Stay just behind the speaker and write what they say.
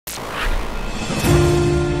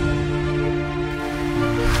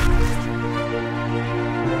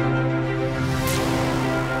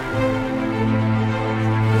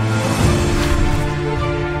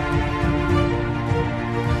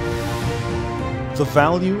The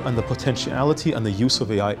value and the potentiality and the use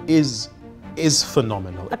of AI is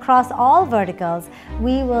phenomenal. Across all verticals,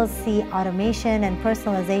 we will see automation and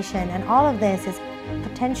personalization, and all of this is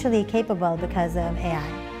potentially capable because of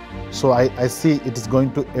AI. So I see it is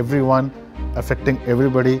going to everyone, affecting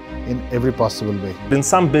everybody in every possible way. In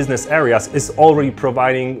some business areas, it's already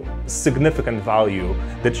providing significant value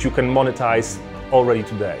that you can monetize already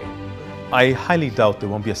today. I highly doubt there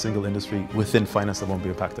won't be a single industry within finance that won't be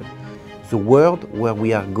impacted. The world where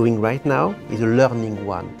we are going right now is a learning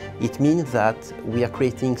one. It means that we are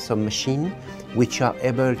creating some machines which are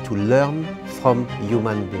able to learn from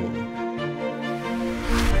human beings.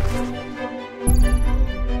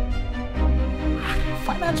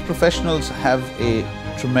 Finance professionals have a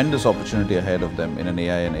tremendous opportunity ahead of them in an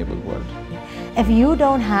AI-enabled world. If you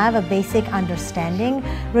don't have a basic understanding,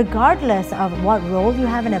 regardless of what role you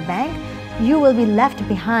have in a bank, you will be left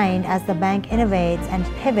behind as the bank innovates and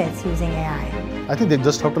pivots using AI. I think they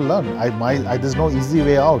just have to learn. There's no easy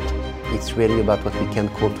way out. It's really about what we can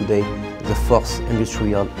call today the fourth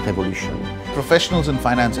industrial revolution. Professionals in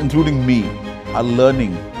finance, including me, are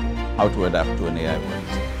learning how to adapt to an AI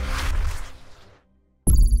world.